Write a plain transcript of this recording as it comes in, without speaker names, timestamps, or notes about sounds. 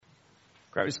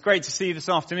Great. It's great to see you this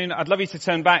afternoon. I'd love you to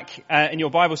turn back in your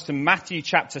Bibles to Matthew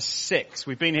chapter 6.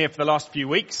 We've been here for the last few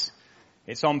weeks.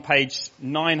 It's on page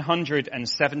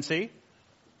 970.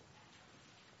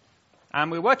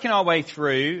 And we're working our way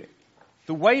through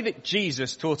the way that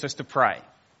Jesus taught us to pray.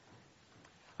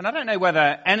 And I don't know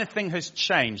whether anything has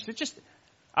changed.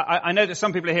 I know that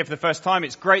some people are here for the first time.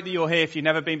 It's great that you're here if you've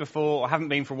never been before or haven't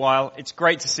been for a while. It's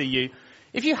great to see you.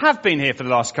 If you have been here for the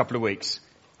last couple of weeks,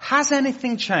 has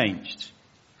anything changed?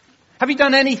 Have you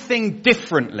done anything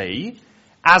differently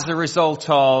as a result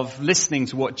of listening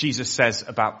to what Jesus says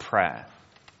about prayer?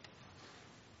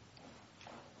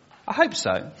 I hope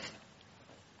so.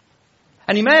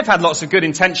 And you may have had lots of good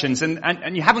intentions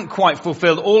and you haven't quite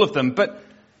fulfilled all of them, but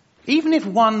even if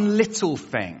one little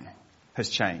thing has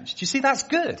changed, you see, that's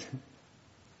good.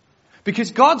 Because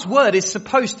God's word is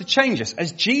supposed to change us.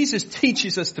 As Jesus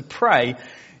teaches us to pray,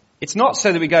 it's not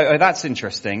so that we go, oh, that's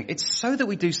interesting. It's so that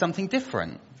we do something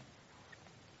different.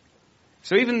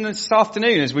 So even this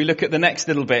afternoon, as we look at the next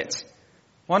little bit,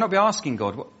 why not be asking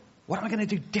God, what am I going to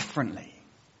do differently?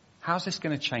 How's this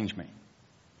going to change me?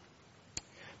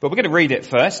 But we're going to read it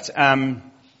first.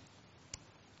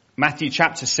 Matthew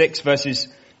chapter 6, verses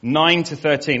 9 to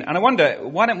 13. And I wonder,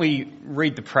 why don't we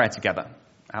read the prayer together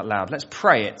out loud? Let's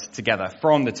pray it together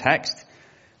from the text.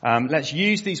 Let's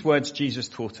use these words Jesus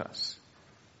taught us.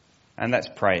 And let's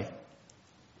pray.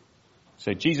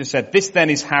 So Jesus said, "This then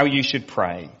is how you should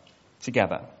pray."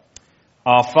 Together.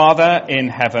 Our Father in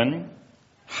heaven,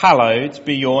 hallowed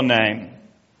be your name.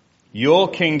 Your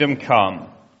kingdom come.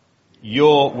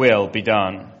 Your will be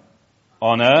done.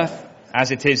 On earth as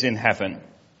it is in heaven.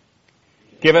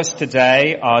 Give us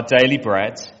today our daily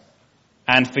bread,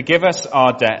 and forgive us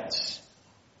our debts,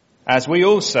 as we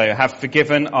also have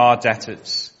forgiven our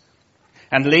debtors.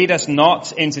 And lead us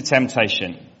not into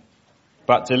temptation,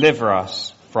 but deliver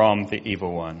us from the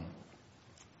evil one.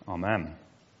 Amen.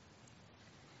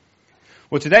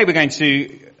 Well, today we're going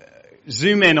to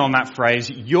zoom in on that phrase,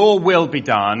 your will be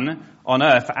done on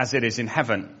earth as it is in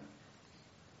heaven.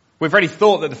 We've already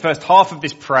thought that the first half of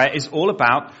this prayer is all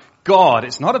about God.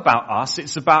 It's not about us,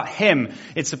 it's about Him.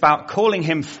 It's about calling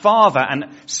Him Father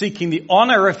and seeking the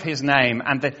honor of His name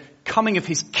and the coming of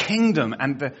His kingdom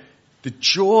and the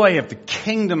joy of the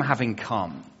kingdom having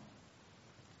come.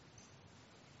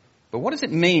 But what does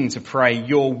it mean to pray,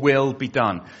 your will be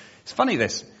done? It's funny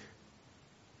this.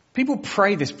 People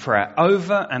pray this prayer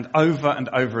over and over and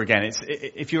over again.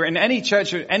 If you're in any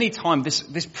church at any time,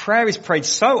 this prayer is prayed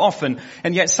so often,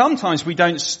 and yet sometimes we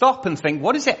don't stop and think,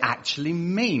 what does it actually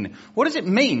mean? What does it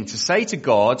mean to say to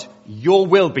God, your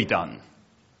will be done?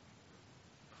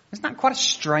 Isn't that quite a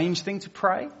strange thing to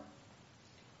pray?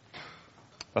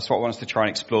 That's what I want us to try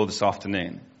and explore this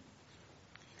afternoon.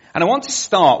 And I want to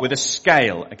start with a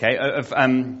scale, okay, of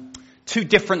two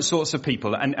different sorts of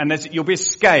people, and you'll be a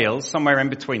scale somewhere in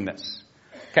between this.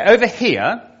 Okay, over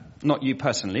here, not you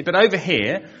personally, but over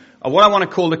here are what I want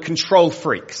to call the control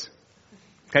freaks.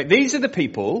 Okay, these are the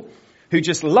people who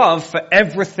just love for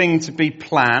everything to be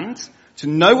planned, to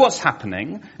know what's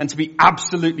happening, and to be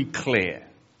absolutely clear.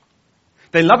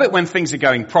 They love it when things are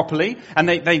going properly, and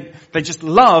they just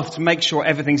love to make sure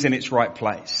everything's in its right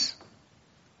place.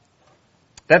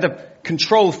 They're the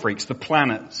control freaks, the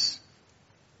planners.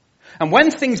 And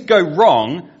when things go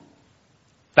wrong,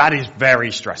 that is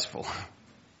very stressful.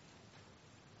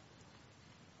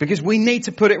 Because we need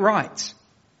to put it right.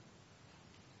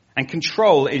 And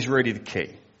control is really the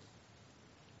key.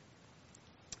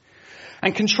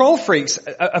 And control freaks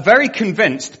are very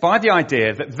convinced by the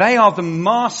idea that they are the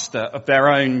master of their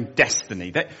own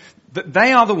destiny. That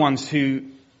they are the ones who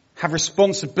have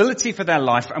responsibility for their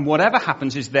life, and whatever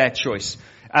happens is their choice.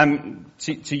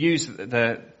 To use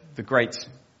the great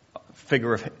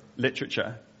figure of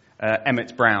literature,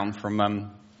 Emmett Brown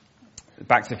from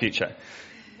Back to the Future.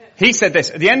 He said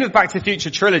this, at the end of the Back to the Future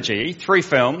trilogy, 3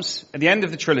 films, at the end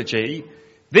of the trilogy,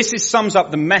 sums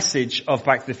up the message of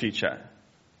Back to the Future.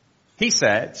 He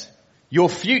said, your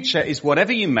future is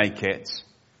whatever you make it,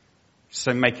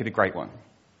 so make it a great one.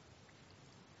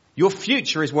 Your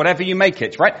future is whatever you make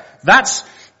it, right? That's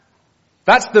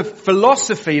the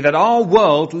philosophy that our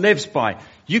world lives by.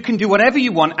 You can do whatever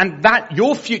you want, and that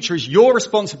your future is your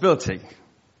responsibility.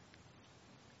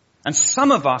 And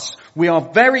some of us, we are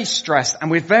very stressed and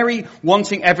we're very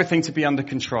wanting everything to be under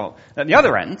control. At the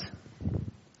other end,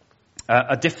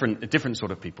 a different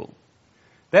sort of people.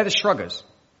 They're the shruggers.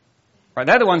 Right?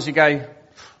 They're the ones who go,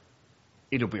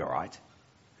 it'll be all right.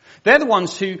 They're the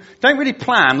ones who don't really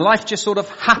plan. Life just sort of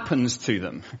happens to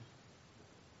them.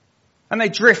 And they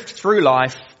drift through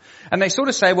life And they sort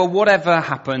of say, well, whatever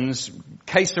happens,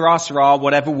 que sera, sera,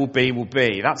 whatever will be, will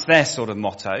be. That's their sort of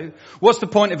motto. What's the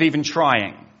point of even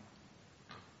trying?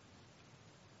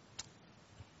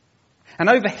 And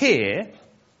over here,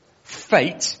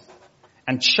 fate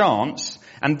and chance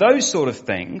and those sort of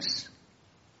things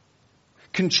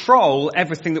control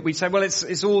everything that we say, well,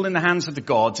 it's all in the hands of the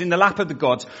gods, in the lap of the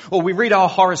gods. Or we read our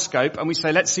horoscope and we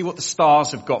say, let's see what the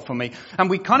stars have got for me. And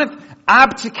we kind of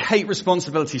abdicate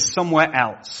responsibility somewhere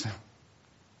else.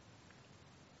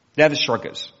 They're the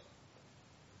shruggers.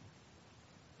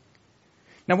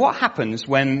 Now, what happens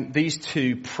when these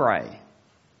two pray?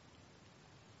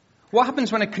 What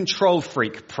happens when a control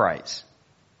freak prays?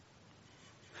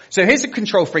 So here's a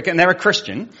control freak, and they're a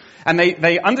Christian, and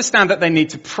they understand that they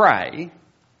need to pray,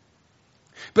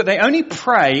 but they only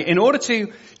pray in order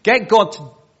to get God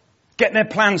to get their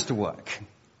plans to work.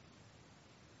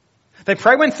 They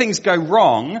pray when things go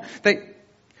wrong.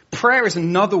 Prayer is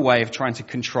another way of trying to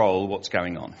control what's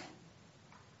going on.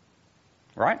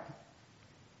 Right?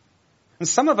 And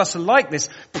some of us are like this.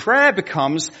 Prayer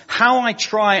becomes how I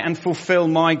try and fulfill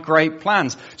my great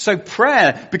plans. So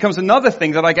prayer becomes another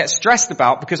thing that I get stressed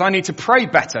about because I need to pray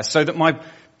better so that my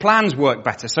plans work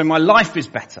better, so my life is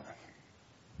better.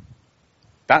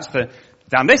 That's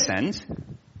down this end,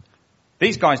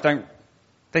 these guys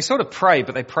they sort of pray,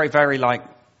 but they pray very like,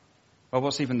 well,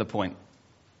 what's even the point?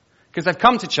 Because they've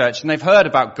come to church and they've heard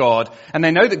about God and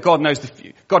they know that God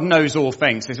knows all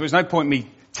things. There's no point me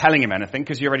telling him anything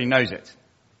because he already knows it.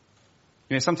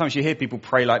 You know, sometimes you hear people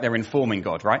pray like they're informing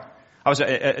God, right? I was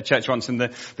at a church once and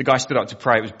the guy stood up to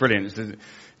pray. It was brilliant.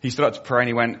 He stood up to pray and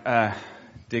he went,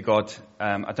 dear God,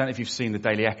 I don't know if you've seen the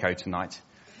Daily Echo tonight,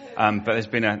 but there's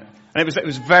been and it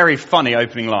was very funny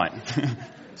opening line.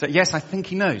 So yes, I think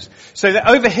he knows. So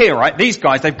over here, right, these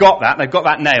guys, they've got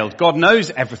that nailed. God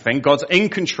knows everything. God's in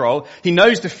control. He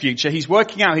knows the future. He's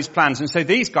working out his plans. And so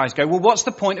these guys go, well, what's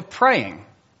the point of praying?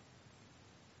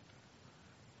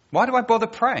 Why do I bother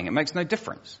praying? It makes no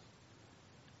difference.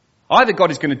 Either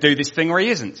God is going to do this thing or he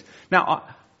isn't. Now,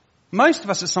 most of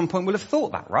us at some point will have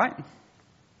thought that, right?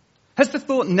 Has the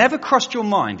thought never crossed your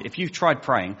mind, if you've tried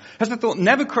praying, has the thought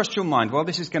never crossed your mind, well,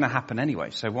 this is going to happen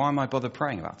anyway, so why am I bother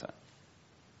praying about it?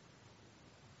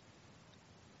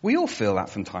 We all feel that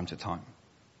from time to time.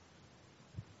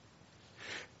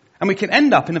 And we can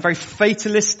end up in a very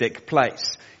fatalistic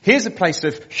place. Here's a place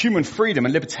of human freedom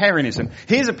and libertarianism.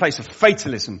 Here's a place of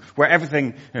fatalism where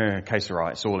everything, que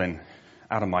sera, it's all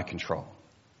out of my control.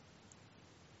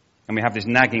 And we have this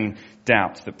nagging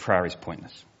doubt that prayer is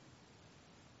pointless.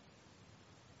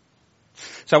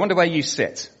 So I wonder where you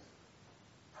sit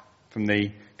from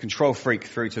the control freak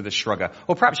through to the shrugger.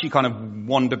 Or perhaps you kind of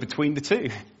wander between the two.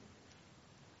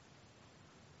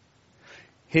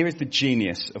 Here is the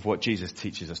genius of what Jesus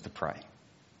teaches us to pray.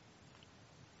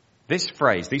 This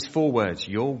phrase, these 4 words,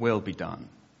 your will be done,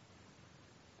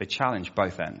 they challenge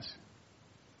both ends.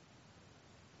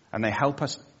 And they help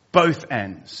us both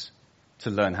ends to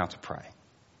learn how to pray.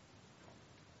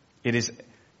 It is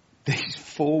these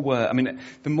 4 words. I mean,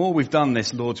 the more we've done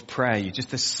this Lord's Prayer,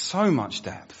 there's so much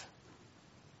depth.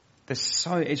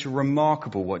 It's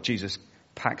remarkable what Jesus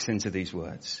packs into these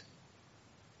words.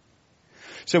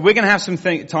 So we're going to have some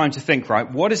time to think, right?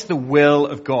 What is the will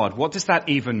of God? What does that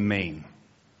even mean?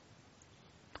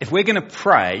 If we're going to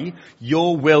pray,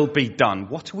 your will be done,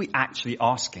 what are we actually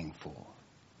asking for?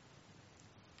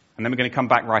 And then we're going to come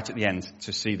back right at the end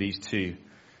to see these 2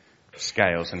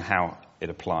 scales and how it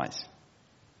applies.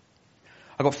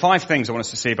 I've got 5 things I want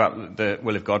us to see about the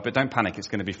will of God, but don't panic, it's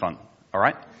going to be fun. All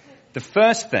right? The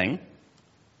first thing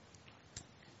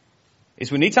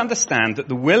is we need to understand that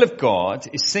the will of God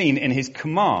is seen in his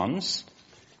commands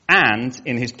and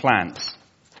in his plans.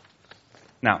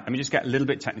 Now, let me just get a little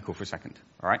bit technical for a second,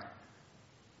 all right?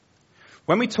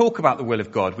 When we talk about the will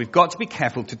of God, we've got to be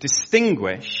careful to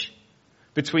distinguish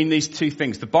between these 2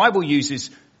 things. The Bible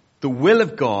uses the will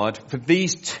of God for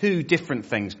these 2 different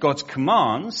things, God's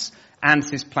commands and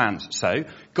his plans. So,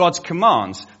 God's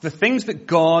commands, the things that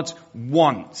God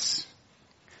wants,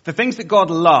 the things that God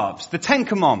loves, the 10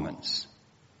 Commandments.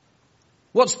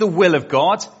 What's the will of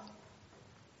God?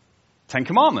 10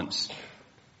 Commandments.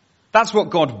 That's what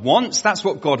God wants. That's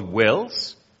what God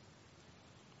wills.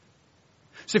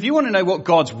 So if you want to know what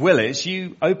God's will is,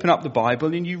 you open up the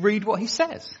Bible and you read what he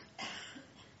says.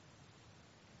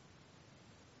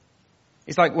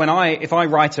 It's like if I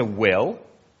write a will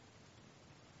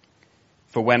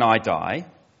for when I die,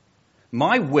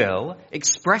 my will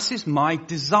expresses my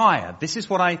desire. This is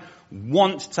what I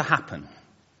want to happen.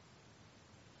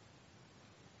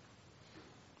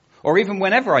 Or even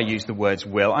whenever I use the words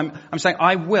will, I'm saying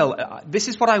I will. This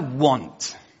is what I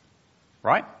want.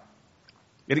 Right?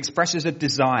 It expresses a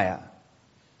desire.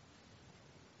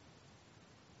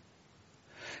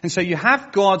 And so you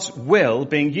have God's will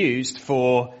being used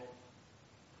for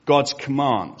God's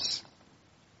commands.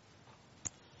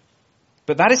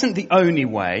 But that isn't the only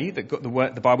way that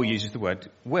the Bible uses the word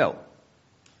will.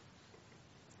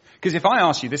 Because if I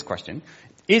ask you this question,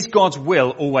 is God's will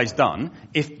always done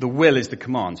if the will is the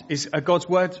command? Is God's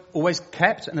word always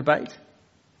kept and obeyed?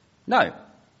 No.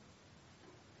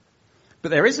 But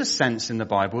there is a sense in the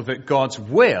Bible that God's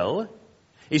will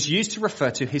is used to refer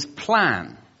to his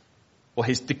plan or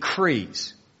his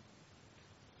decrees.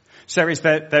 So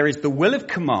there is the will of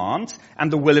command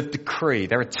and the will of decree.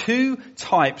 There are two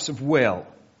types of will.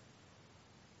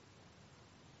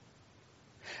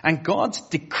 And God's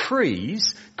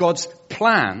decrees, God's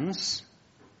plans,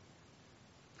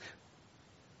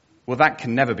 well, that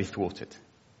can never be thwarted.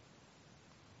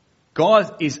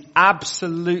 God is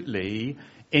absolutely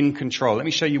in control. Let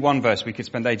me show you one verse. We could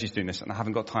spend ages doing this, and I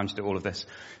haven't got time to do all of this.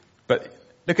 But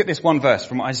look at this one verse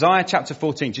from Isaiah chapter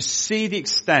 14. Just see the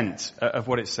extent of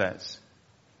what it says.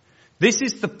 This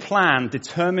is the plan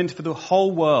determined for the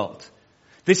whole world.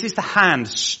 This is the hand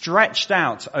stretched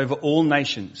out over all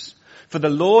nations. For the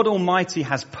Lord Almighty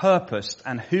has purposed,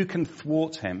 and who can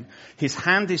thwart him? His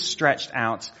hand is stretched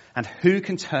out, and who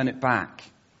can turn it back?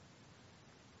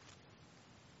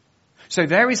 So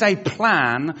there is a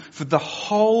plan for the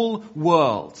whole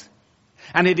world.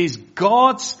 And it is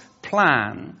God's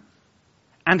plan,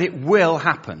 and it will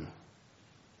happen.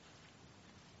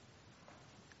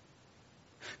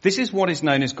 This is what is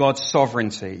known as God's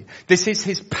sovereignty. This is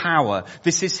his power.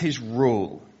 This is his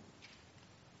rule.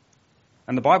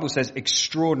 And the Bible says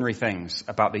extraordinary things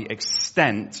about the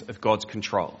extent of God's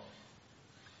control.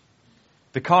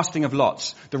 The casting of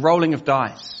lots, the rolling of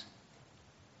dice,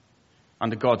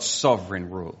 under God's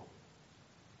sovereign rule.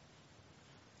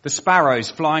 The sparrows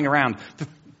flying around, the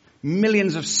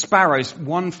millions of sparrows,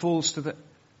 one falls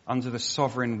under the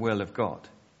sovereign will of God.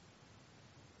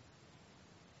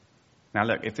 Now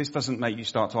look, if this doesn't make you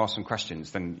start to ask some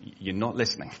questions, then you're not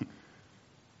listening.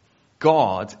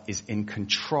 God is in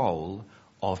control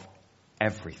of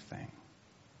everything.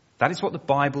 That is what the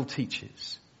Bible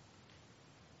teaches.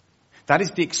 That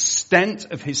is the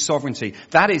extent of his sovereignty.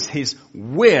 That is his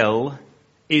will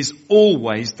is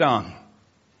always done.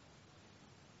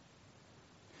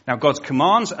 Now God's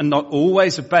commands are not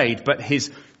always obeyed, but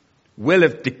his will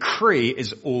of decree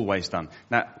is always done.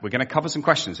 Now we're going to cover some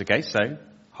questions, okay? So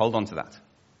hold on to that.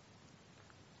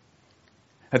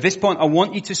 At this point, I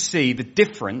want you to see the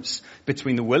difference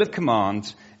between the will of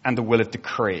command and the will of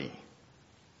decree.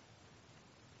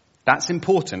 That's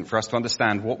important for us to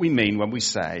understand what we mean when we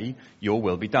say, your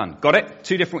will be done. Got it?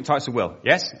 Two different types of will.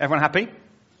 Yes? Everyone happy?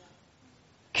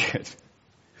 Good.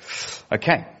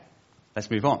 Okay. Let's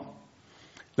move on.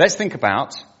 Let's think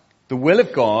about the will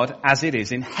of God as it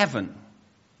is in heaven.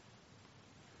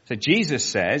 So Jesus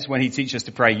says, when he teaches us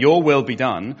to pray, your will be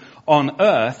done on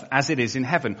earth as it is in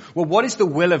heaven. Well, what is the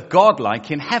will of God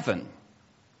like in heaven?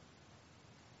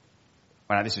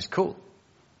 Well, now this is cool.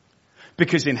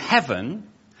 Because in heaven,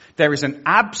 there is an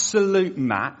absolute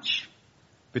match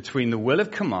between the will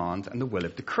of command and the will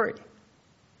of decree.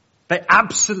 They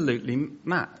absolutely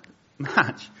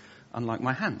match, unlike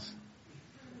my hands.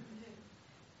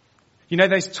 You know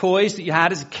those toys that you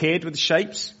had as a kid with the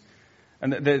shapes?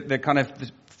 And the kind of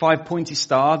the five-pointy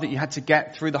star that you had to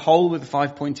get through the hole with the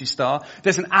five-pointy star.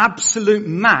 There's an absolute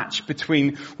match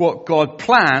between what God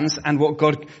plans and what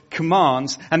God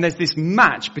commands. And there's this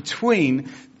match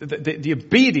between the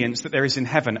obedience that there is in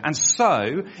heaven. And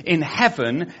so, in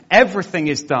heaven, everything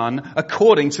is done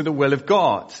according to the will of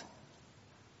God.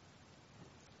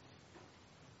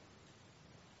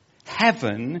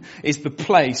 Heaven is the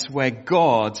place where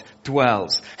God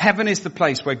dwells. Heaven is the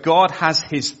place where God has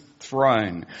his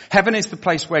throne. Heaven is the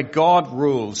place where God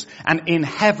rules. And in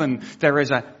heaven, there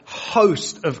is a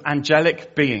host of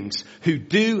angelic beings who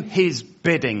do his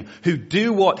bidding, who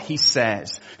do what he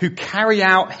says, who carry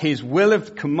out his will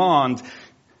of command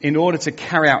in order to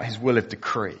carry out his will of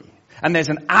decree. And there's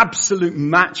an absolute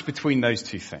match between those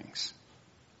two things.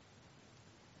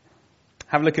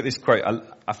 Have a look at this quote.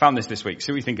 I found this week.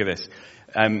 See what you think of this.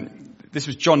 This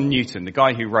was John Newton, the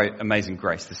guy who wrote Amazing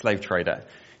Grace, the slave trader.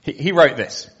 He wrote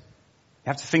this. You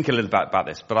have to think a little bit about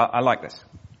this, but I like this.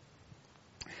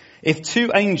 If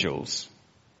two angels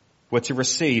were to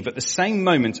receive at the same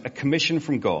moment a commission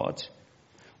from God,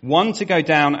 one to go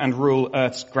down and rule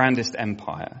Earth's grandest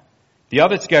empire, the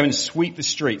other to go and sweep the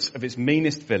streets of its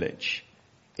meanest village,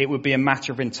 it would be a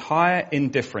matter of entire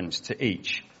indifference to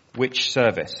each which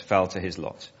service fell to his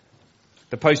lot.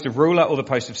 the post of ruler or the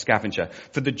post of scavenger.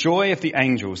 For the joy of the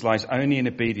angels lies only in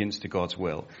obedience to God's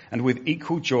will. And with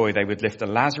equal joy they would lift a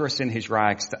Lazarus in his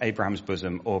rags to Abraham's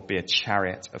bosom, or be a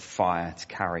chariot of fire to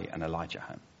carry an Elijah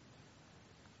home.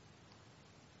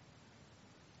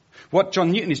 What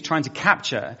John Newton is trying to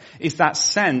capture is that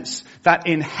sense that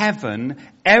in heaven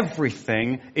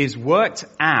everything is worked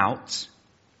out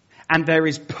and there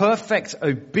is perfect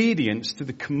obedience to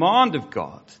the command of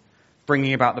God,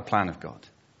 bringing about the plan of God.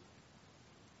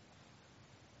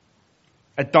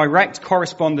 A direct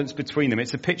correspondence between them.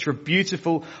 It's a picture of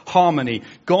beautiful harmony.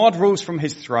 God rules from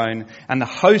his throne and the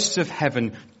hosts of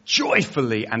heaven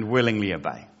joyfully and willingly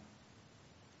obey.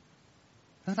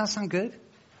 Doesn't that sound good?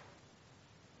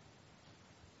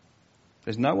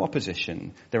 There's no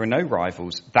opposition. There are no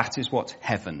rivals. That is what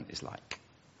heaven is like.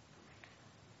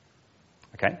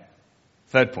 Okay?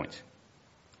 Third point.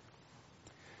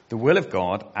 The will of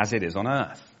God as it is on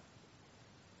earth.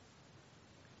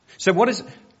 So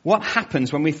what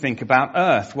happens when we think about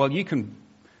earth? Well, you can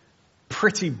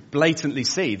pretty blatantly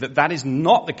see that that is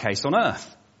not the case on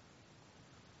earth.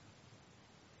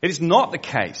 It is not the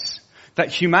case that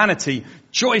humanity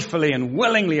joyfully and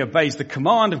willingly obeys the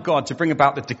command of God to bring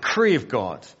about the decree of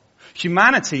God.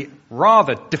 Humanity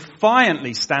rather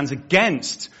defiantly stands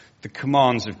against the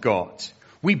commands of God.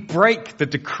 We break the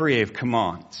decree of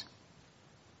command.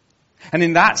 And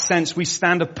in that sense, we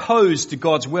stand opposed to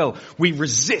God's will. We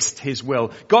resist his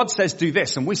will. God says do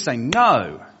this, and we say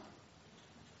no.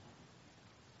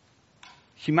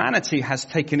 Humanity has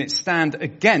taken its stand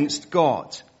against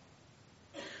God.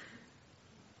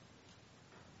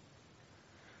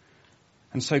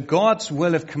 And so God's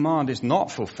will of command is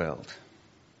not fulfilled.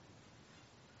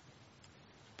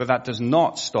 But that does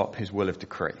not stop his will of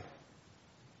decree.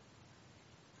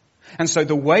 And so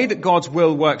the way that God's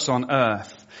will works on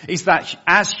earth is that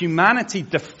as humanity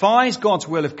defies God's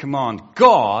will of command,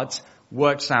 God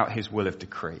works out his will of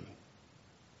decree.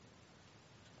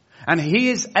 And he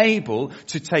is able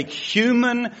to take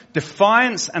human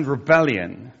defiance and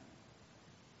rebellion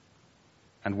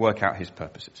and work out his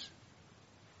purposes.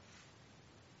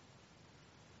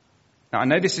 Now, I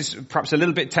know this is perhaps a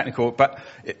little bit technical, but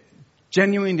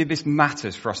genuinely this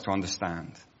matters for us to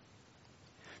understand.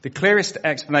 The clearest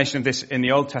explanation of this in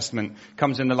the Old Testament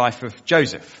comes in the life of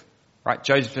Joseph, right?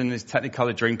 Joseph in his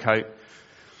Technicolor Dreamcoat.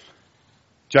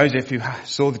 Joseph, who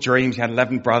saw the dreams, he had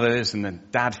 11 brothers, and the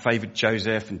dad favored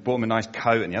Joseph and bought him a nice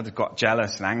coat, and the others got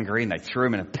jealous and angry, and they threw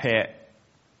him in a pit.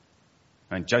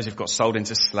 And Joseph got sold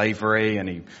into slavery, and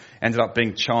he ended up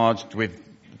being charged with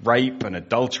rape and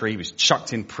adultery. He was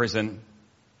chucked in prison.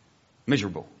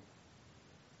 Miserable.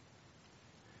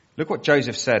 Look what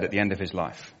Joseph said at the end of his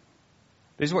life.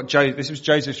 This was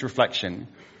Joseph's reflection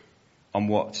on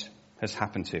what has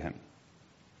happened to him.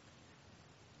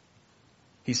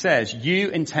 He says, "You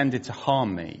intended to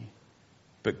harm me,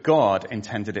 but God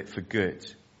intended it for good,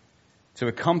 to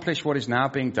accomplish what is now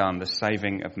being done, the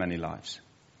saving of many lives."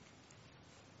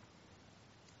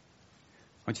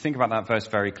 I want you to think about that verse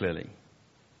very clearly.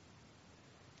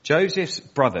 Joseph's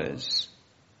brothers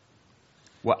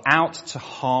were out to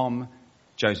harm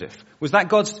Joseph. Was that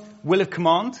God's will of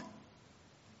command?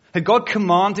 Had God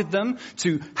commanded them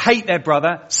to hate their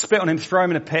brother, spit on him, throw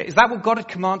him in a pit? Is that what God had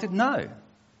commanded? No.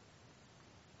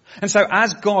 And so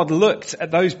as God looked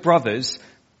at those brothers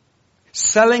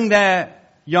selling their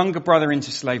younger brother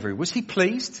into slavery, was he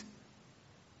pleased?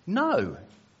 No.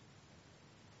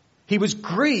 He was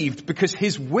grieved because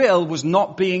his will was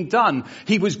not being done.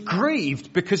 He was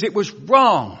grieved because it was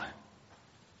wrong.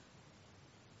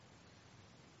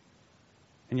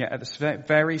 And yet at the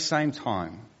very same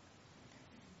time,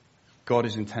 God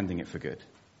is intending it for good.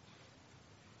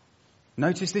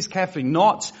 Notice this carefully.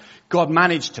 Not God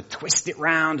managed to twist it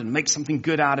round and make something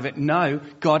good out of it. No,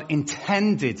 God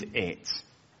intended it.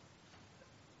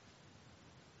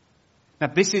 Now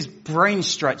this is brain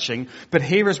stretching, but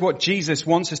here is what Jesus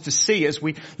wants us to see as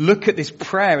we look at this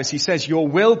prayer, as he says, "Your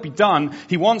will be done."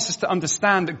 He wants us to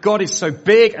understand that God is so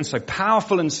big and so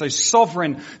powerful and so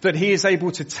sovereign that he is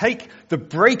able to take the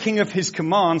breaking of his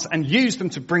commands and use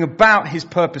them to bring about his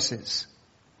purposes.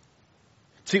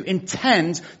 To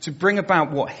intend to bring about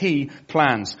what he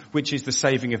plans, which is the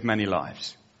saving of many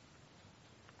lives.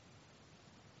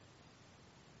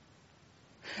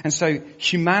 And so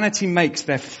humanity makes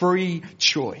their free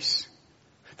choice.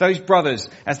 Those brothers,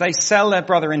 as they sell their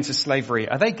brother into slavery,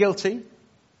 are they guilty?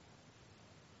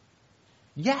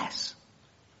 Yes.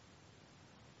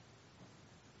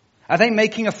 Are they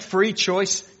making a free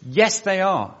choice? Yes, they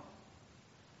are.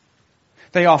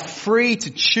 They are free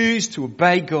to choose to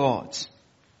obey God.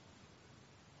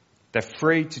 They're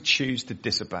free to choose to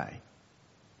disobey.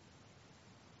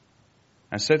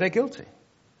 And so they're guilty.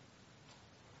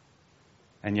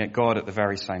 And yet God at the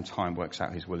very same time works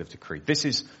out his will of decree. This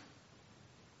is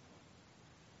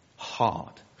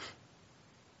hard.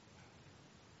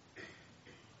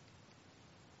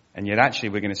 And yet actually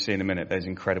we're going to see in a minute there's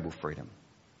incredible freedom.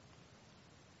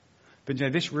 But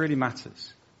this really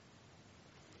matters.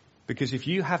 Because if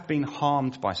you have been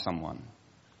harmed by someone,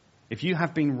 if you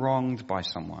have been wronged by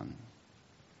someone,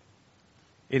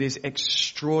 it is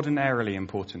extraordinarily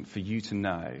important for you to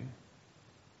know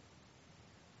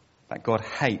that God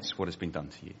hates what has been done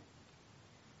to you.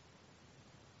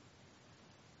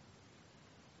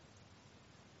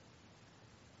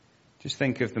 Just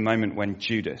think of the moment when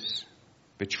Judas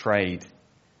betrayed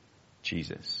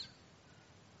Jesus.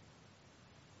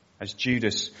 As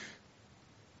Judas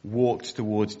walked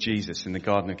towards Jesus in the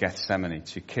Garden of Gethsemane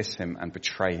to kiss him and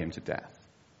betray him to death.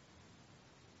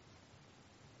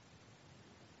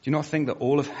 Do you not think that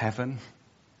all of heaven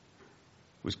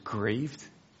was grieved? Do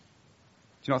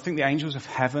you not think the angels of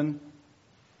heaven,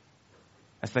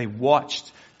 as they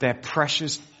watched their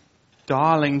precious,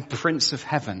 darling Prince of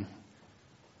Heaven,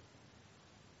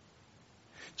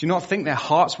 do you not think their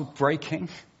hearts were breaking?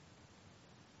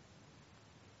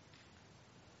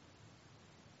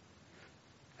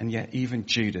 And yet even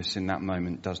Judas in that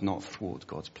moment does not thwart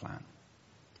God's plan.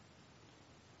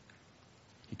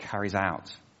 He carries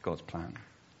out God's plan.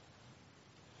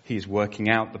 He is working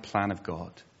out the plan of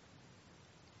God.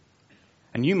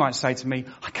 And you might say to me,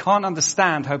 I can't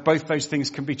understand how both those things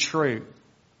can be true.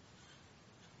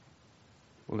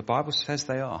 Well, the Bible says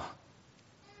they are.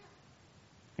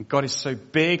 And God is so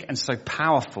big and so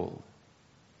powerful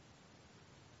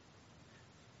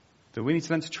that we need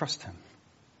to learn to trust him.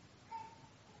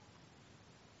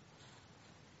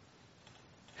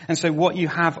 And so what you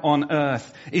have on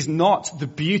earth is not the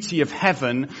beauty of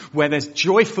heaven where there's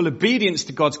joyful obedience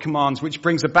to God's commands which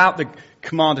brings about the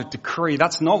command of decree.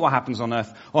 That's not what happens on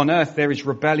earth. On earth there is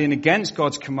rebellion against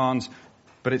God's commands,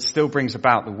 but it still brings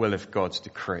about the will of God's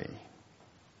decree.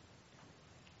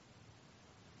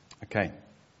 Okay.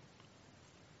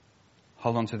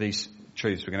 Hold on to these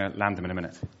truths. We're going to land them in a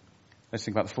minute. Let's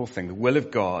think about the fourth thing, the will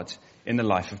of God in the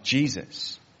life of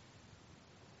Jesus.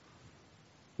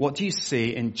 What do you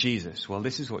see in Jesus? Well,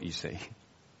 this is what you see.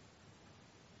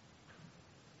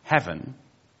 Heaven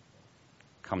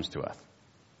comes to earth.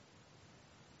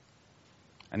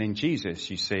 And in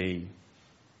Jesus, you see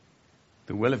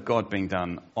the will of God being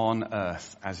done on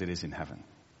earth as it is in heaven.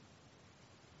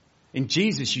 In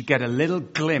Jesus, you get a little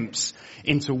glimpse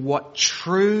into what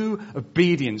true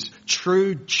obedience,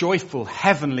 true, joyful,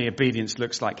 heavenly obedience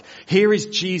looks like. Here is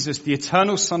Jesus, the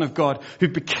eternal Son of God, who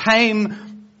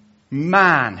became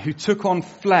man, who took on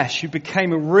flesh, who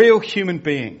became a real human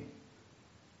being.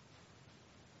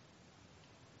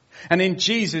 And in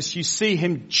Jesus, you see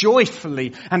him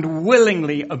joyfully and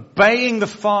willingly obeying the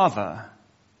Father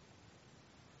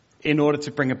in order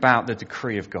to bring about the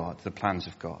decree of God, the plans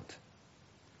of God.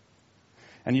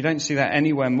 And you don't see that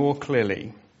anywhere more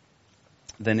clearly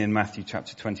than in Matthew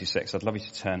chapter 26. I'd love you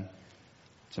to turn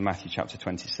to Matthew chapter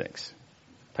 26,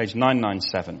 page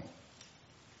 997.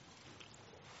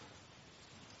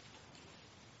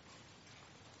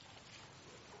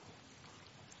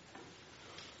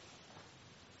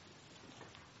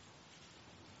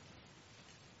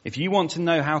 If you want to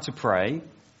know how to pray,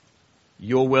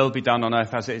 your will be done on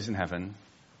earth as it is in heaven,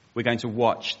 we're going to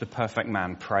watch the perfect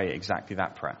man pray exactly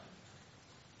that prayer.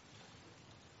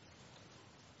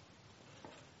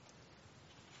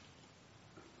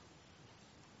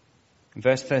 In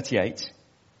verse 38,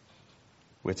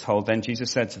 we're told, then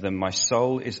Jesus said to them, my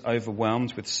soul is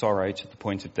overwhelmed with sorrow to the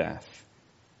point of death.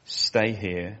 Stay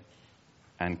here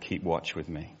and keep watch with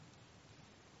me.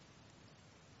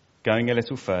 Going a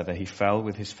little further, he fell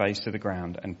with his face to the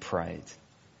ground and prayed,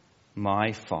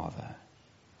 my Father,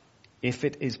 if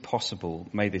it is possible,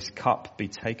 may this cup be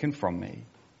taken from me,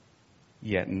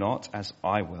 yet not as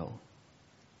I will,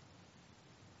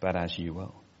 but as you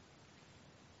will.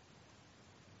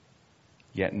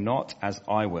 Yet not as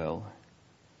I will,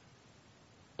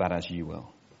 but as you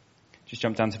will. Just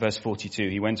jump down to verse 42.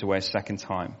 He went away a second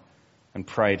time and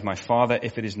prayed, my Father,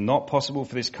 if it is not possible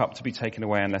for this cup to be taken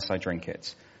away unless I drink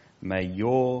it, may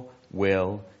your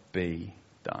will be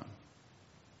done.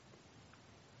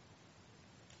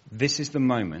 This is the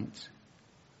moment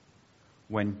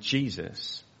when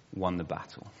Jesus won the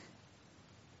battle.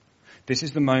 This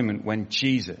is the moment when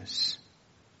Jesus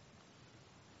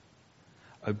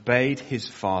obeyed his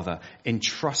Father,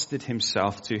 entrusted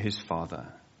himself to his Father,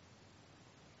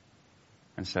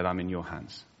 and said, I'm in your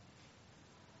hands.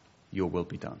 Your will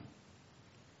be done.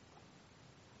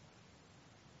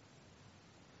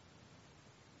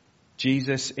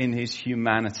 Jesus in his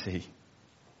humanity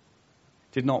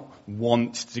did not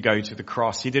want to go to the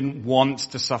cross. He didn't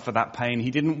want to suffer that pain. He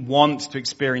didn't want to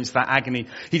experience that agony.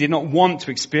 He did not want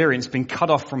to experience being cut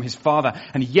off from his Father.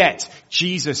 And yet,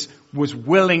 Jesus was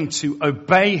willing to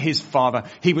obey his Father.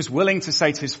 He was willing to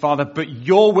say to his Father, but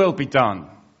your will be done.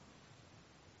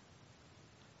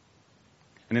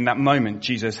 And in that moment,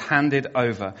 Jesus handed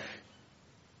over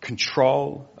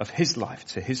control of his life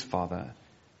to his Father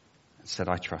and said,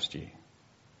 I trust you.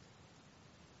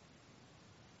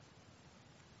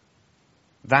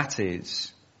 That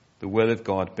is the will of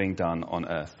God being done on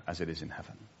earth as it is in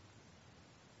heaven.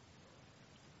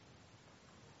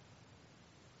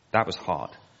 That was hard.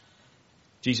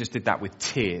 Jesus did that with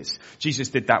tears. Jesus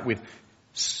did that with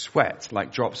sweat,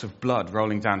 like drops of blood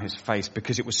rolling down his face,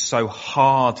 because it was so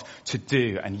hard to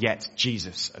do, and yet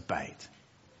Jesus obeyed.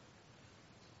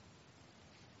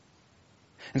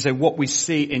 And so what we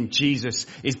see in Jesus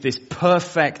is this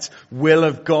perfect will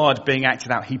of God being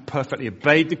acted out. He perfectly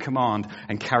obeyed the command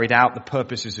and carried out the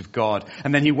purposes of God.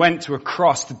 And then he went to a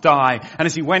cross to die. And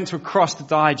as he went to a cross to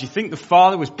die, do you think the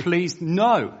Father was pleased?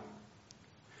 No.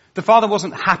 The Father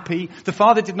wasn't happy. The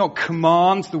Father did not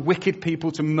command the wicked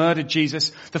people to murder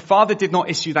Jesus. The Father did not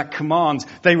issue that command.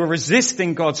 They were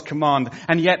resisting God's command.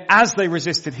 And yet, as they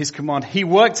resisted his command, he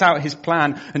worked out his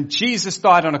plan. And Jesus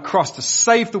died on a cross to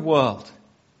save the world.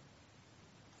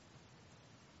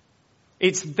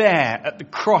 It's there at the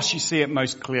cross you see it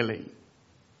most clearly.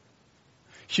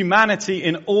 Humanity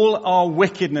in all our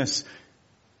wickedness,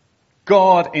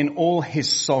 God in all his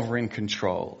sovereign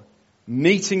control,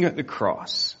 meeting at the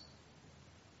cross,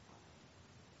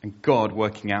 and God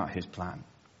working out his plan.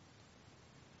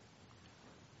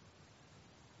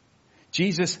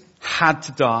 Jesus had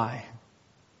to die.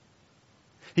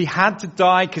 He had to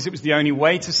die because it was the only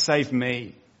way to save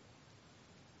me.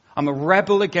 I'm a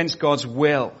rebel against God's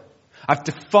will. I've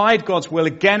defied God's will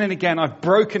again and again. I've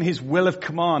broken his will of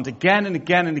command again and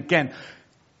again and again.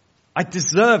 I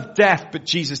deserve death, but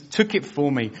Jesus took it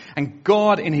for me. And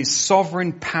God, in his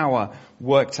sovereign power,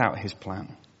 worked out his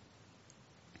plan.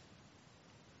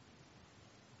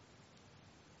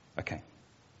 Okay.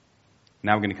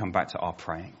 Now we're going to come back to our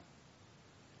praying.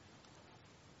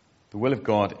 The will of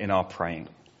God in our praying.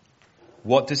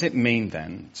 What does it mean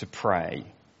then to pray,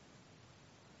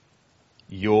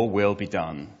 your will be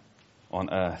done on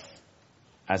earth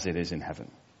as it is in heaven?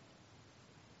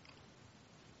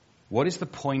 What is the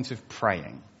point of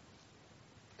praying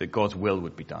that God's will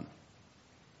would be done?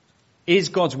 Is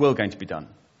God's will going to be done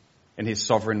in his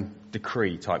sovereign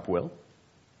decree type will?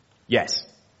 Yes.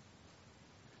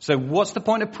 So what's the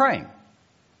point of praying?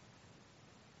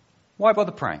 Why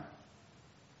bother praying?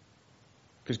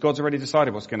 Because God's already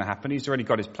decided what's going to happen. He's already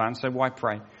got his plan, so why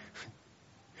pray?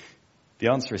 The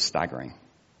answer is staggering.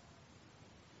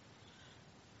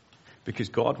 Because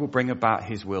God will bring about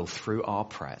his will through our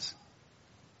prayers.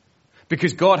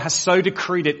 Because God has so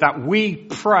decreed it that we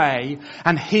pray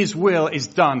and his will is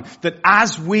done. That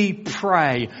as we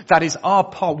pray, that is our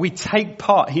part. We take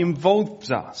part. He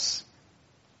involves us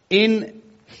in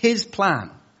his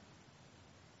plan.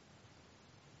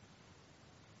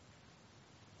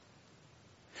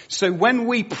 So when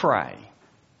we pray,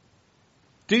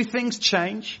 do things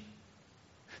change?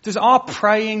 Does our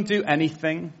praying do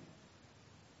anything?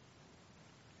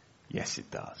 Yes,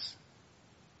 it does.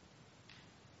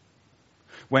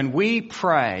 When we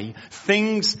pray,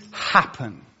 things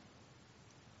happen.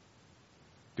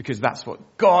 Because that's what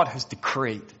God has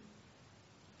decreed.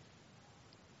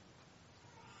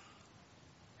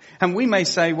 And we may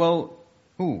say, well,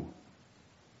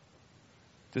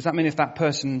 does that mean if that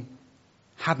person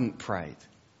hadn't prayed,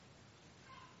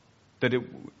 that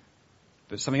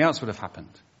something else would have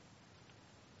happened?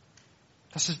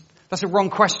 That's a wrong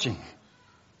question.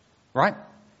 Right?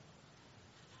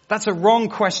 That's a wrong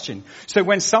question. So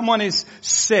when someone is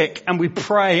sick and we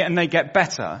pray and they get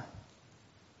better,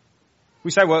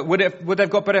 we say, well, would they have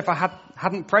got better if I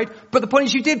hadn't prayed? But the point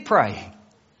is you did pray.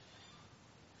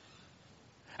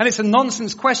 And it's a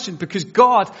nonsense question because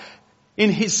God, in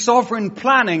his sovereign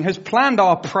planning, has planned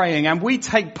our praying and we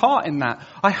take part in that.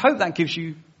 I hope that gives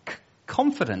you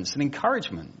confidence and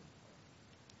encouragement.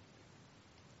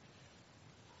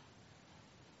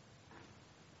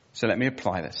 So let me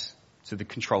apply this to the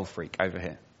control freak over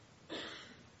here.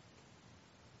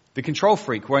 The control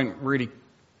freak won't really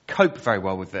cope very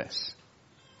well with this.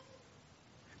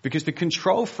 Because the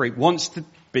control freak wants to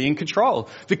be in control.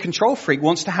 The control freak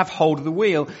wants to have hold of the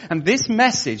wheel. And this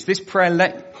message, this prayer,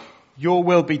 let your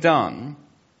will be done,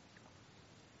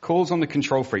 calls on the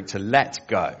control freak to let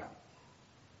go.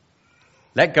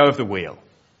 Let go of the wheel.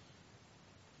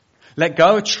 Let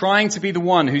go of trying to be the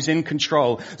one who's in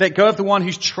control. Let go of the one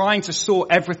who's trying to sort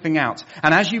everything out.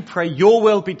 And as you pray, your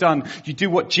will be done, you do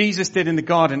what Jesus did in the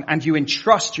garden and you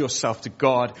entrust yourself to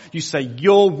God. You say,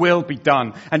 your will be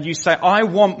done. And you say, I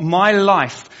want my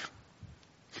life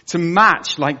to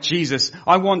match like Jesus.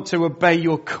 I want to obey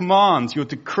your commands, your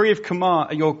decree of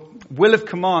command, your will of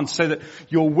command, so that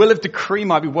your will of decree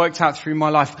might be worked out through my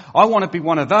life. I want to be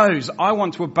one of those. I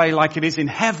want to obey like it is in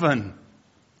heaven.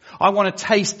 I want to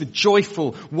taste the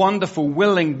joyful, wonderful,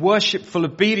 willing, worshipful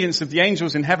obedience of the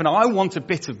angels in heaven. I want a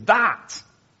bit of that.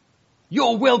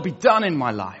 Your will be done in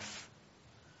my life.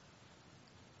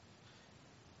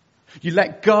 You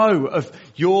let go of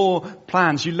your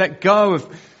plans. You let go of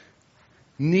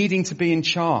needing to be in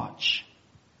charge.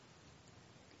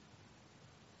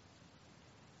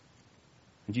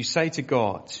 And you say to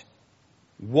God,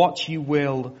 what you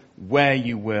will, where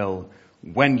you will,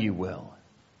 when you will.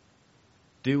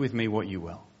 Do with me what you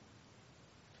will.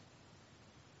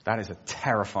 That is a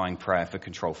terrifying prayer for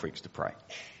control freaks to pray.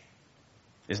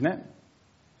 Isn't it?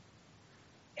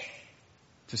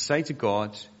 To say to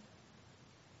God,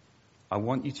 I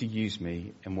want you to use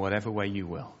me in whatever way you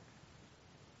will.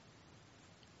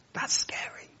 That's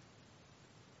scary.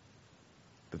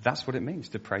 But that's what it means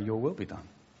to pray your will be done.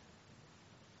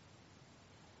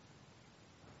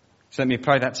 So let me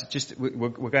apply that to just, we're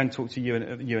going to talk to you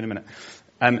in a minute.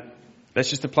 Let's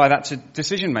just apply that to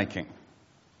decision making.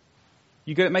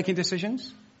 You good at making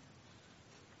decisions?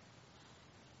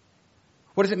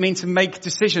 What does it mean to make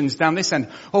decisions down this end?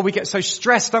 Oh, we get so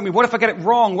stressed, don't we? What if I get it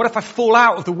wrong? What if I fall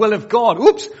out of the will of God?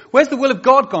 Oops, where's the will of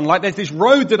God gone? Like there's this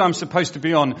road that I'm supposed to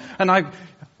be on and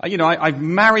I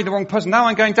married the wrong person. Now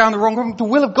I'm going down the wrong road. The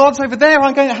will of God's over there.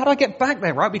 How do I get back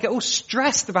there, right? We get all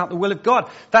stressed about the will of God.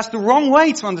 That's the wrong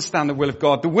way to understand the will of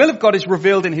God. The will of God is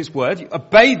revealed in His Word. You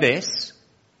obey this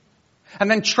and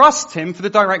then trust Him for the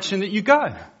direction that you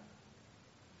go.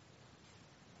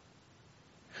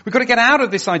 We've got to get out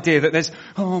of this idea that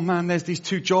there's these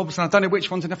two jobs and I don't know which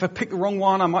one's, and if I pick the wrong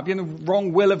one, I might be in the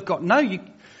wrong will of God. No,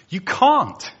 you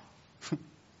can't.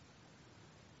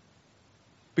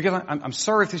 Because I'm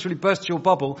sorry if this really bursts your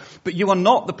bubble, but you are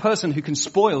not the person who can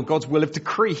spoil God's will of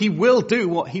decree. He will do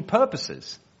what He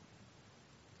purposes.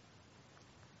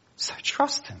 So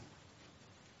trust Him.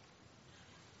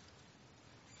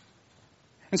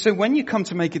 And so when you come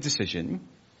to make a decision,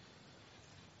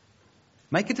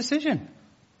 make a decision.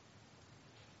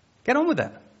 Get on with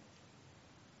it.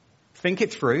 Think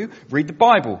it through. Read the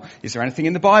Bible. Is there anything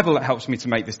in the Bible that helps me to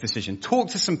make this decision? Talk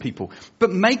to some people.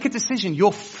 But make a decision.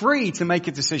 You're free to make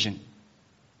a decision.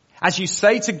 As you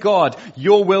say to God,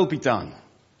 your will be done.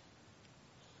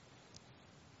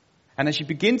 And as you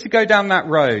begin to go down that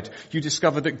road, you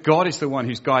discover that God is the one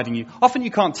who's guiding you. Often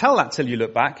you can't tell that till you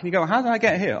look back and you go, how did I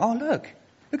get here? Oh, look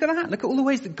at that. Look at all the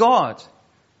ways that God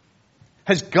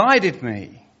has guided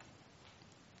me.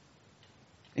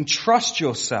 Entrust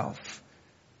yourself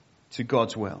to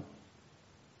God's will.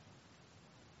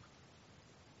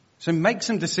 So make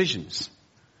some decisions.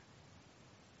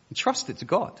 And trust it to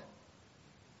God.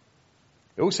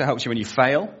 It also helps you when you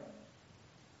fail.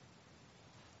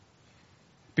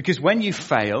 Because when you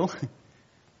fail,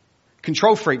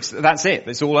 control freaks, that's it.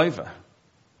 It's all over.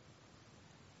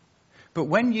 But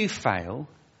when you fail,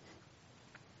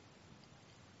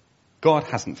 God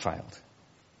hasn't failed.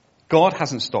 God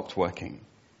hasn't stopped working.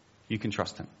 You can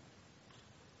trust Him.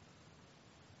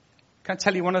 Can I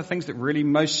tell you one of the things that really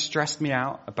most stressed me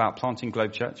out about planting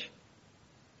Globe Church?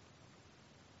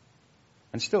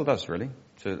 And still does, really,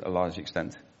 to a large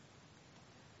extent.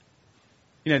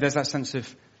 You know, there's that sense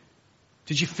of,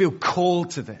 did you feel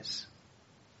called to this?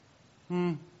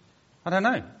 I don't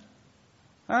know.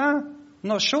 I'm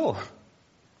not sure.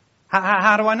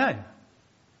 How do I know?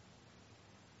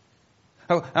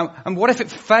 Oh, and what if it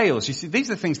fails? You see, these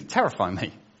are the things that terrify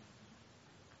me.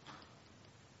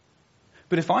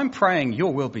 But if I'm praying,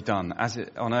 your will be done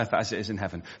on earth as it is in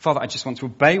heaven. Father, I just want to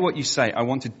obey what you say. I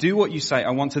want to do what you say.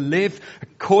 I want to live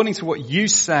according to what you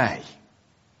say.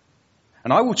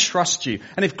 And I will trust you.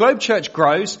 And if Globe Church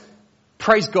grows,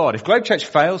 praise God. If Globe Church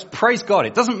fails, praise God.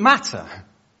 It doesn't matter.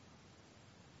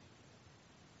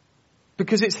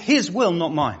 Because it's His will,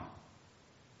 not mine.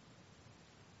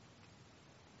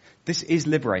 This is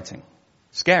liberating.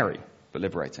 Scary, but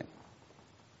liberating.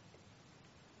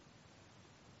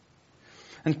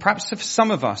 And perhaps for some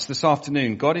of us this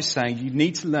afternoon, God is saying you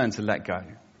need to learn to let go.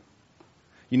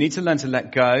 You need to learn to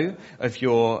let go of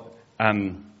your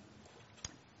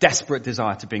desperate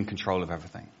desire to be in control of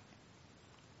everything.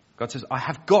 God says, I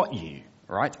have got you,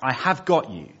 right? I have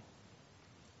got you.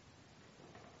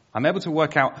 I'm able to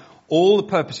work out all the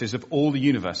purposes of all the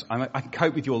universe. I can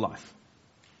cope with your life.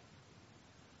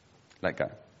 let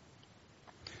go.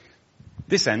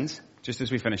 This ends, just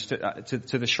as we finish,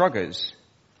 to the shruggers.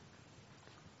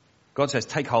 God says,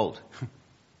 take hold.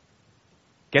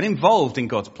 Get involved in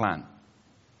God's plan.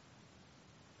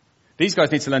 These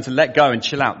guys need to learn to let go and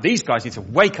chill out. These guys need to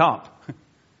wake up.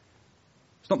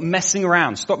 Stop messing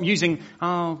around. Stop using,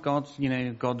 oh, God,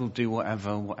 God will do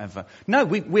whatever. No,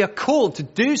 we are called to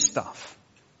do stuff.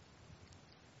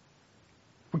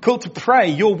 We're called to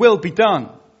pray, your will be done.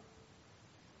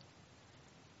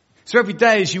 So every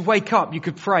day as you wake up, you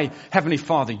could pray, Heavenly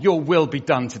Father, your will be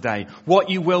done today. What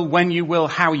you will, when you will,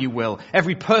 how you will.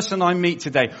 Every person I meet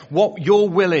today, what your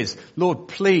will is. Lord,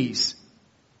 please,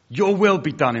 your will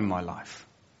be done in my life.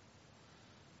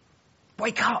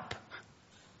 Wake up.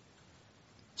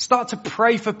 Start to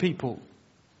pray for people.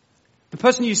 The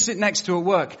person you sit next to at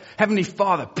work, Heavenly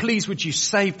Father, please would you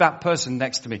save that person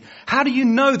next to me? How do you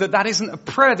know that that isn't a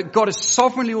prayer that God has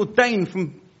sovereignly ordained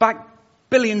from back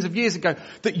billions of years ago,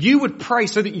 that you would pray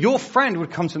so that your friend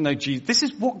would come to know Jesus? This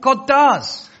is what God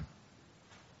does.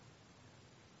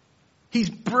 He's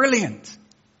brilliant.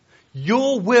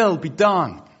 Your will be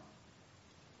done.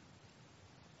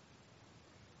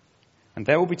 And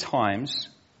there will be times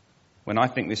when I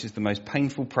think this is the most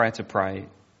painful prayer to pray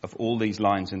of all these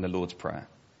lines in the Lord's Prayer.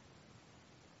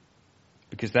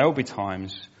 Because there will be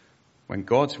times when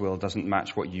God's will doesn't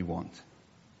match what you want.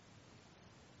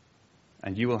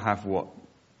 And you will have what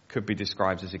could be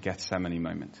described as a Gethsemane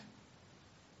moment.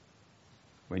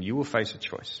 When you will face a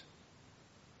choice.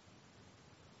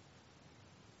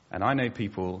 And I know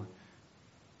people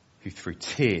who through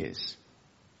tears,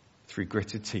 through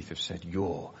gritted teeth have said,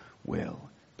 your will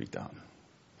be done.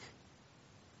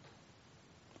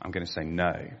 I'm going to say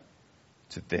no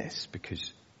to this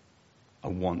because I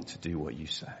want to do what you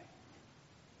say.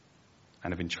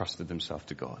 And have entrusted themselves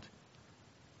to God.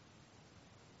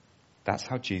 That's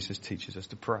how Jesus teaches us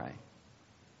to pray.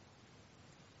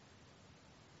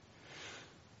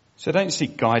 So don't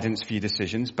seek guidance for your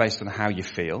decisions based on how you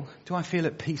feel. Do I feel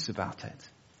at peace about it?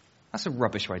 That's a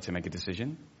rubbish way to make a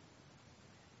decision.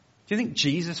 Do you think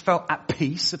Jesus felt at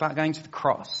peace about going to the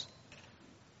cross?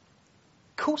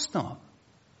 Of course not.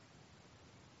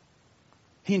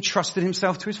 He entrusted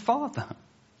himself to his Father.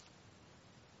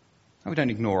 We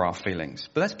don't ignore our feelings,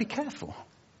 but let's be careful.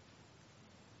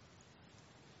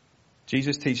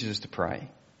 Jesus teaches us to pray,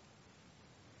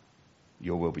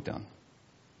 your will be done.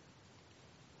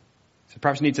 So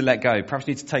perhaps you need to let go. Perhaps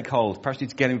you need to take hold. Perhaps you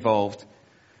need to get involved.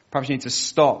 Perhaps you need to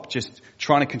stop just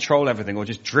trying to control everything or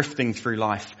just drifting through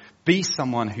life. Be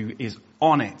someone who is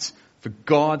on it for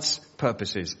God's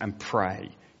purposes and pray,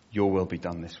 your will be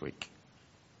done this week.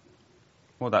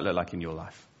 What would that look like in your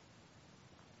life?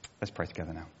 Let's pray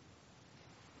together now.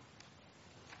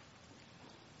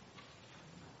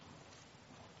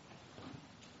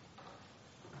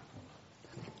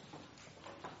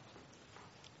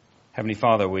 Heavenly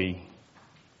Father, we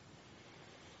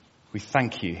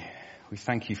thank you. We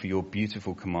thank you for your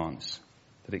beautiful commands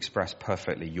that express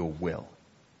perfectly your will.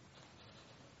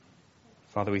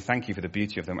 Father, we thank you for the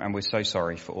beauty of them, and we're so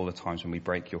sorry for all the times when we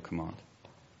break your command.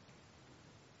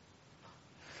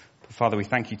 But Father, we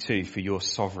thank you too for your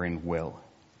sovereign will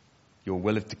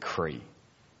of decree,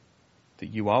 that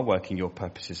you are working your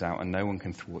purposes out and no one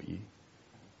can thwart you.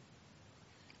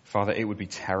 Father, it would be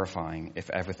terrifying if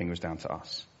everything was down to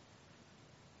us.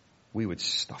 We would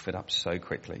stuff it up so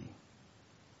quickly.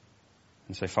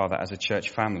 And so, Father, as a church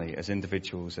family, as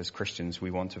individuals, as Christians,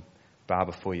 we want to bow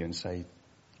before you and say,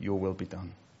 your will be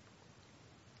done.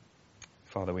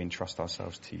 Father, we entrust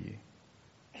ourselves to you.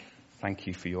 Thank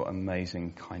you for your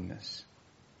amazing kindness.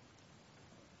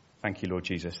 Thank you, Lord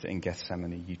Jesus, that in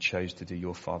Gethsemane you chose to do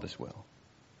your Father's will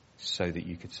so that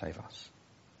you could save us.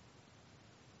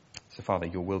 So, Father,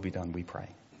 your will be done, we pray.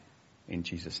 In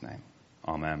Jesus' name,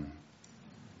 amen.